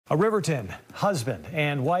A Riverton husband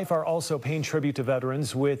and wife are also paying tribute to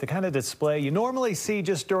veterans with the kind of display you normally see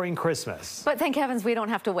just during Christmas. But thank heavens we don't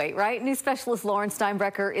have to wait, right? News specialist Lauren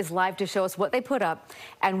Steinbrecher is live to show us what they put up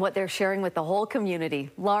and what they're sharing with the whole community.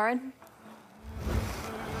 Lauren?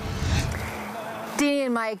 Dee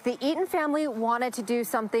and Mike, the Eaton family wanted to do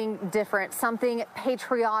something different, something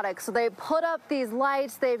patriotic. So they put up these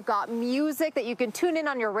lights. They've got music that you can tune in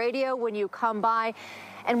on your radio when you come by.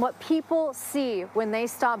 And what people see when they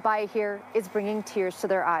stop by here is bringing tears to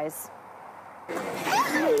their eyes.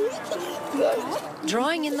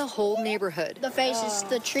 Drawing in the whole neighborhood. The faces,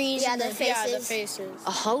 the trees, and the faces. Yeah, the faces.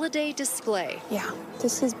 A holiday display. Yeah,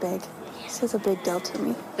 this is big. This is a big deal to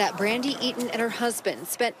me. That Brandy Eaton and her husband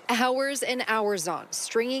spent hours and hours on,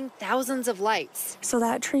 stringing thousands of lights. So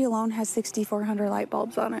that tree alone has 6,400 light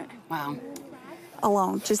bulbs on it. Wow.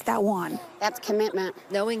 Alone, just that one. That's commitment.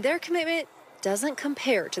 Knowing their commitment doesn't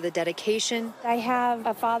compare to the dedication I have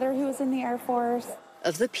a father who was in the Air Force.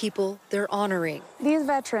 Of the people they're honoring. These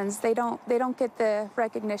veterans, they don't get the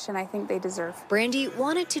recognition I think they deserve. Brandy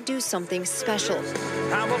wanted to do something special.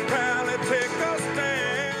 I will proudly take a stand.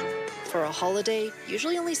 For a holiday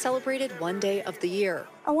usually only celebrated one day of the year.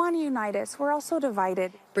 I want to unite us. We're all so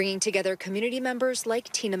divided. Bringing together community members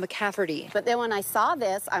like Tina McCafferty. But then when I saw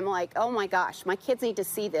this, I'm like, oh my gosh, my kids need to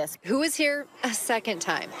see this. Who is here a second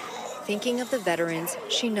time, thinking of the veterans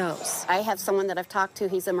she knows. I have someone that I've talked to,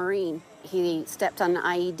 he's a Marine. He stepped on an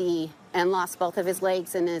IED and lost both of his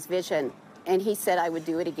legs and his vision. And he said I would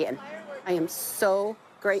do it again. I am so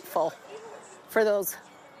grateful for those,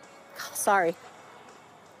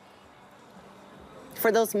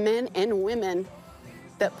 for those men and women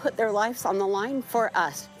that put their lives on the line for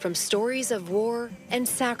us. From stories of war and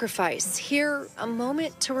sacrifice, here a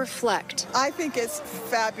moment to reflect. I think it's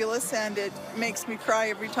fabulous and it makes me cry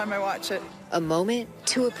every time I watch it. A moment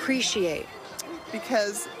to appreciate.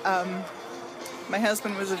 Because my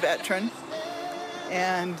husband was a veteran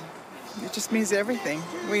and it just means everything.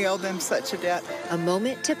 We owe them such a debt. A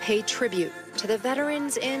moment to pay tribute to the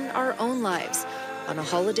veterans in our own lives on a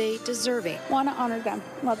holiday deserving. Want to honor them,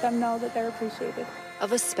 let them know that they're appreciated.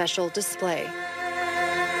 Of a special display.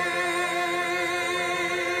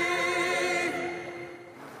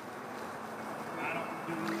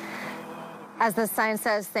 As the sign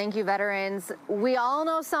says, thank you, veterans. We all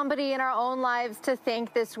know somebody in our own lives to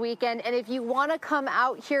thank this weekend. And if you want to come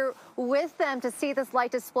out here with them to see this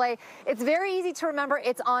light display, it's very easy to remember.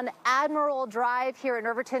 It's on Admiral Drive here in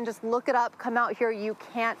Riverton. Just look it up. Come out here. You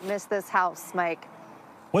can't miss this house, Mike.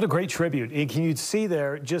 What a great tribute. And can you see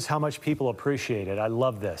there just how much people appreciate it? I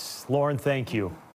love this. Lauren, thank you.